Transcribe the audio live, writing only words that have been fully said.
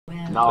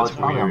No, it's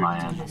probably on my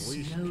end.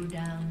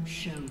 Snowdown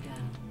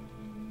Showdown.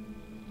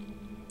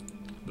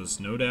 The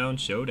Snowdown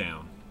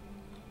Showdown.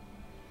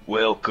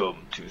 Welcome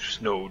to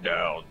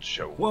Snowdown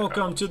Showdown.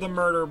 Welcome to the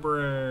murder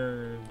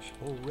bridge.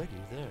 Already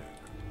there.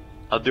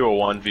 I'll do a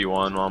 1v1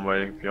 while I'm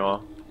waiting for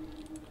y'all.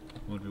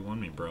 1v1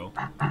 me, bro.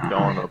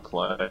 Y'all wanna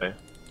play?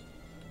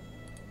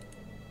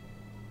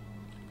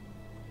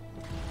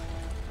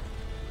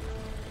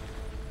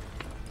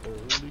 All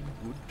in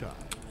good time.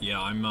 Yeah,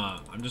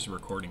 I'm just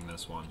recording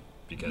this one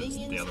because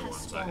the other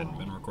ones I hadn't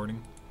been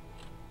recording.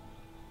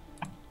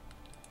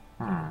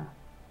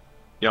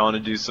 Y'all wanna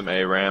do some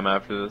ARAM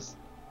after this?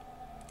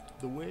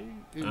 The way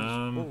is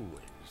always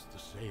the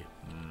same.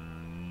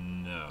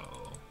 No.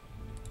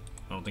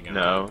 I don't think I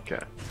No? Okay.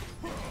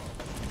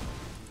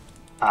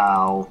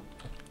 Ow.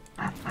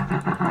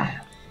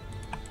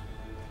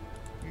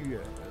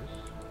 Yes.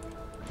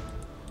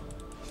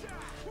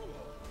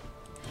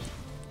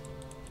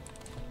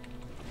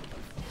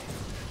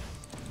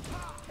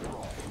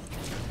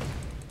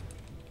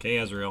 Okay,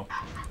 Ezreal.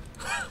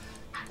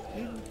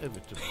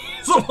 Inevitably.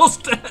 He's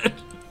almost dead.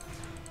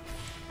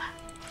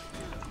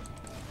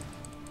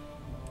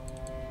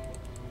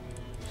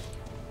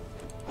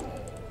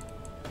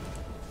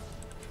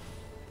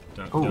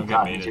 Oh, Don't get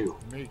God, me baited. too.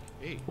 Make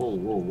haste. Whoa,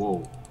 whoa,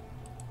 whoa.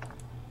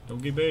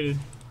 Don't get baited.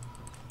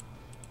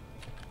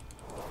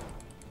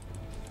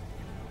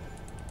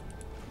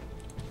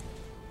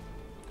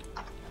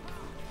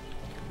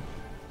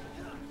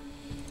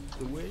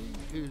 The way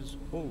is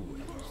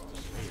always the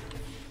same.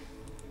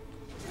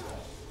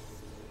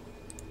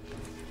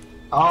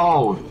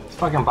 Oh, it's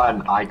fucking by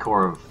an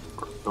I-core of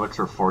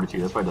Elixir of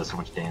Fortitude. That's why it does so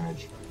much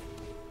damage.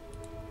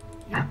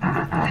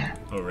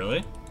 Oh,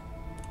 really?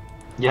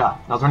 Yeah,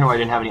 I was wondering why I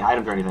didn't have any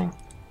items or anything.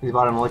 He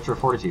bought an Elixir of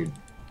Fortitude.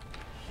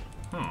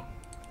 Huh.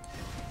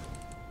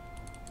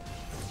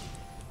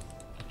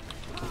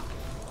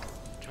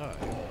 Time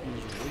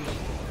is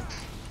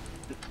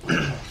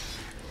wasted.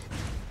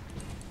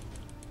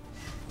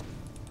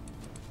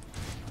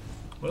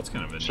 Well, that's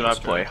kind of a Should I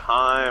neat play strat.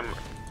 Heim,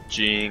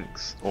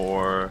 Jinx,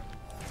 or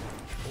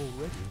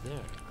Already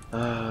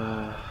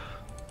there.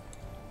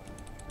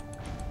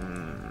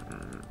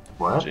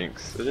 What?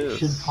 Jinx? It is.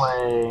 Should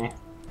play...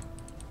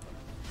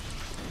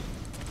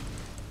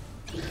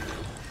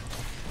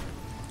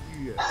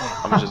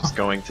 Yes. I'm just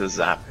going to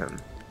zap him.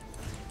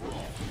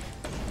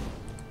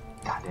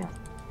 Goddamn.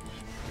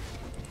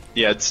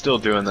 Yeah, it's still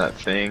doing that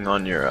thing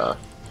on your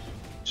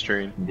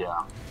stream.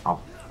 Yeah,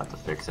 I'll have to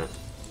fix it.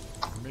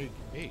 Make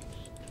haste.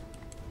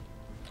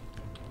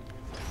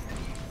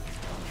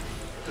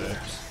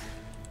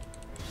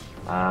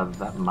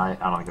 That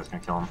might... I don't think that's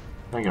gonna kill him.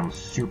 I think I'm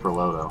super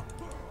low, though.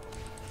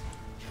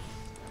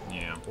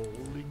 Yeah. All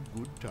in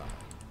good time.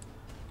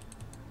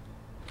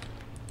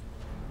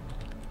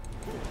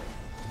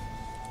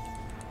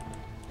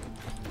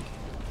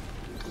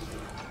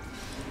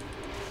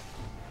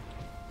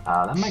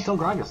 That might kill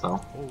Gragas, though.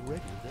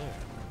 Already there.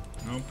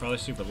 No, probably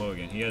super low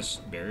again. He has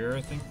barrier,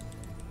 I think.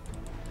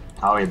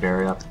 Oh, yeah,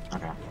 bury up.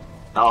 Okay.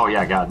 Oh,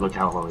 yeah, God, look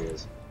how low he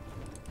is.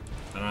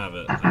 I don't have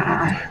it. I don't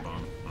have a tag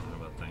bomb. I don't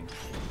have that thing.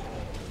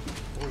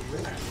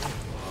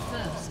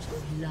 First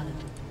blood.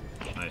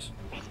 Nice.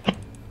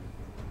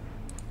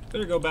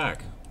 Better go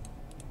back.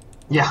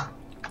 Yeah.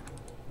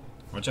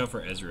 Watch out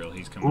for Ezreal.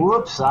 He's coming.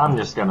 Whoops, I'm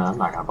not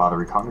gonna bother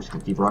recalling. I'm just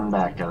gonna keep running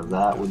back, cause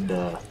that would,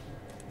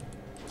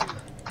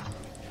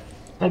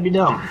 that'd be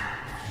dumb.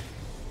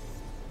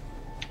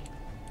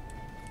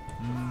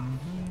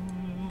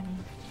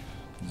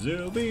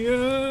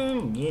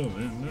 Zillion,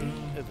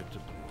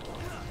 Inevitably.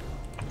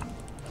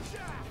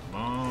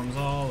 bombs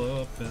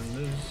all up in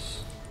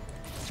this.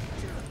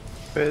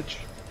 Bitch.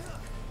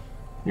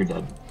 You're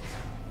dead.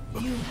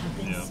 You have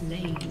been Yeah.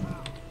 slain.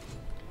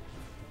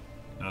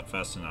 Not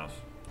fast enough.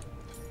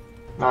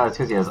 No, it's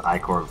because he has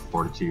I-core of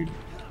Fortitude.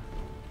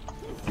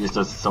 He just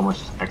does so much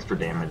extra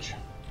damage.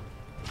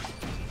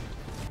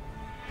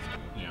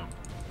 Yeah.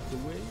 The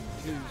way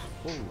is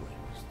always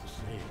the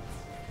same.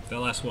 That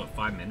lasts what,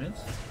 5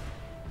 minutes?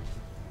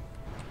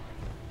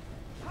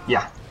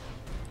 Yeah,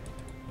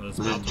 Well, that's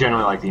this is about-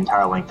 generally like the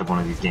entire length of one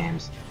of these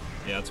games.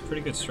 Yeah, it's a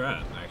pretty good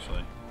strat,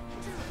 actually.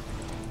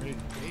 Make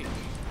haste.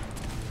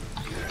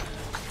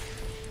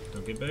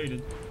 Don't get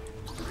baited.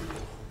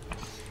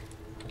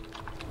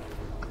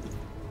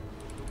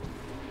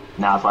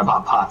 Now that's why I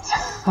bought pots.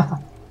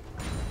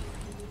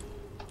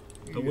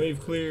 The wave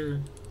clear.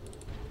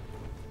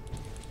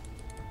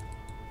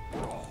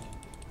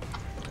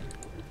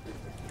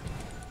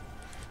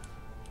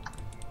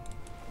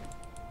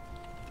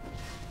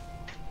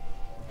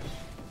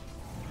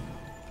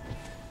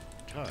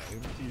 Time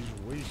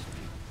is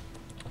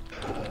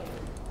wasted.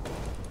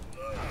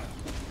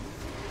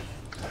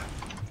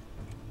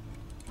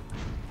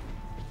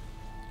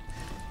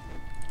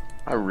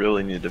 I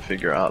really need to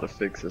figure out how to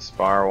fix this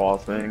firewall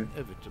thing.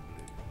 Inevitably.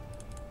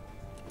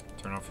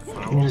 Turn off your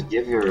You can firewall.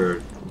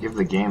 just give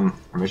the game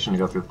permission to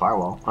go through the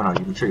firewall. Oh no,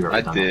 I'm sure you've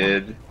I already done that.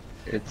 did.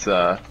 It's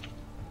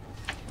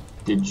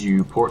Did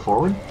you port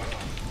forward?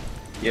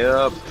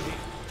 Yep.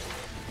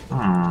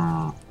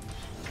 Hmm.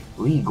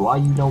 League, why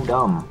you no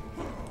dumb?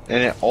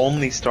 And it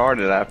only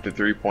started after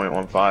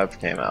 3.15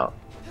 came out.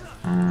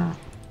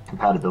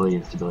 Compatibility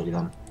and stability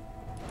then.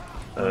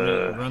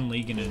 Run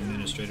League in an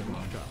administrative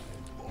mode.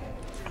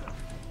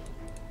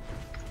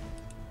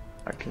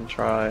 I can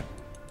try.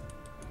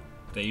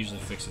 That usually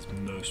fixes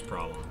most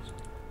problems.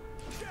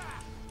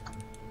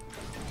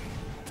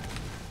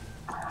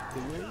 The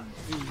way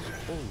is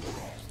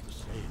always the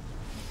same.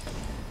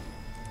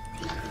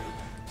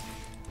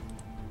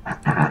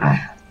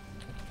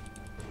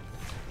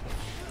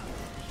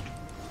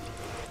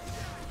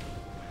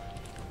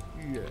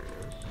 Yes.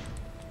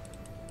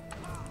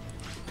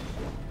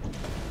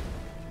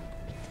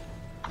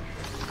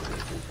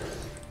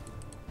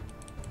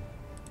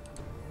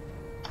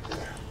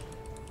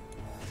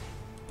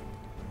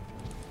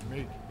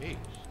 Make haste.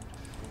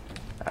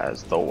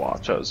 As the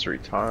Watchers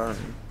return.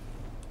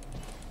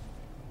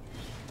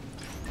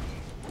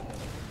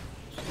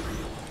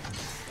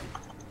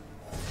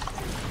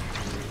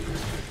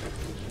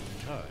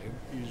 Time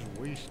is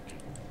wasted.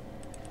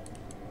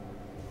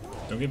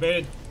 Don't get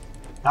baited.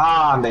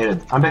 Ah, I'm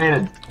baited. I'm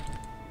baited.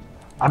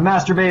 I'm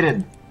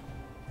masturbated.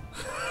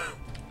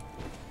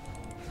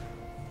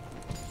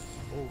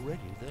 Already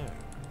there.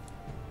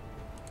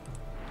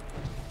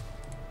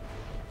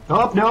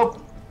 Oh, nope.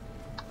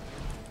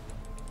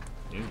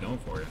 He's going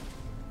for you.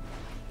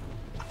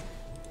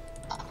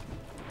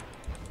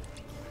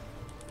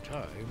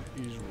 Time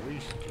is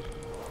wasted.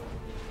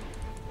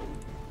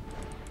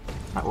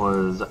 That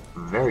was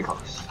very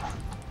close.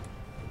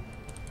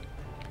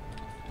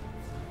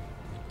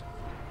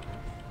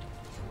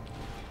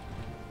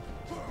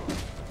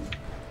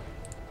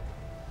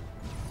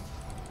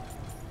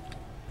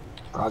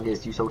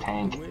 August, you so The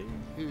tank. way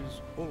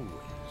is always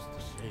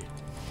the same.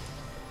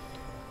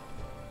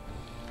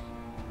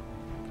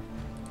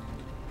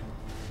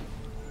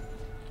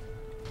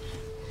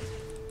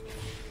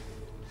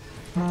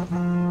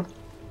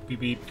 Beep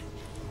beep.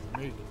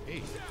 Make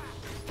haste.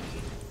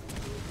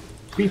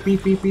 Beep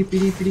beep beep beep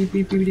beep beep beep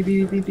beep beep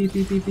beep beep beep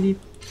beep beep beep.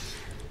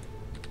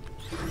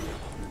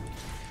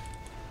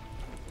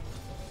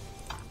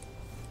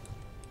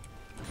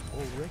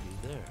 Already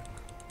there.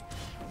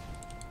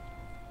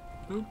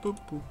 Boop boop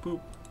boop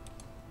boop.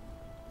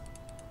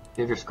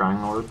 You have your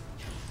scrying lord?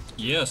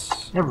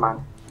 Yes. Never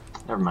mind.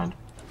 Never mind.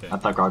 Okay. I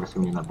thought Grog was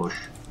gonna be in that bush.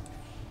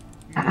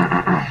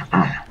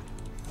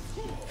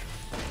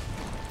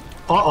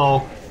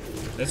 Uh-oh.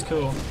 That's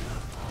cool.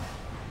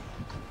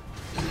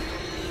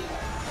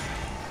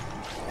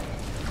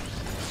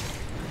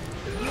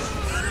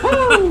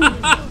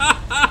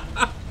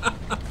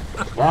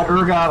 That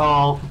Urgot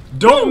ult.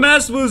 Don't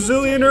mess with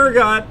Zillion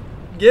Urgot.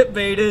 Get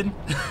baited.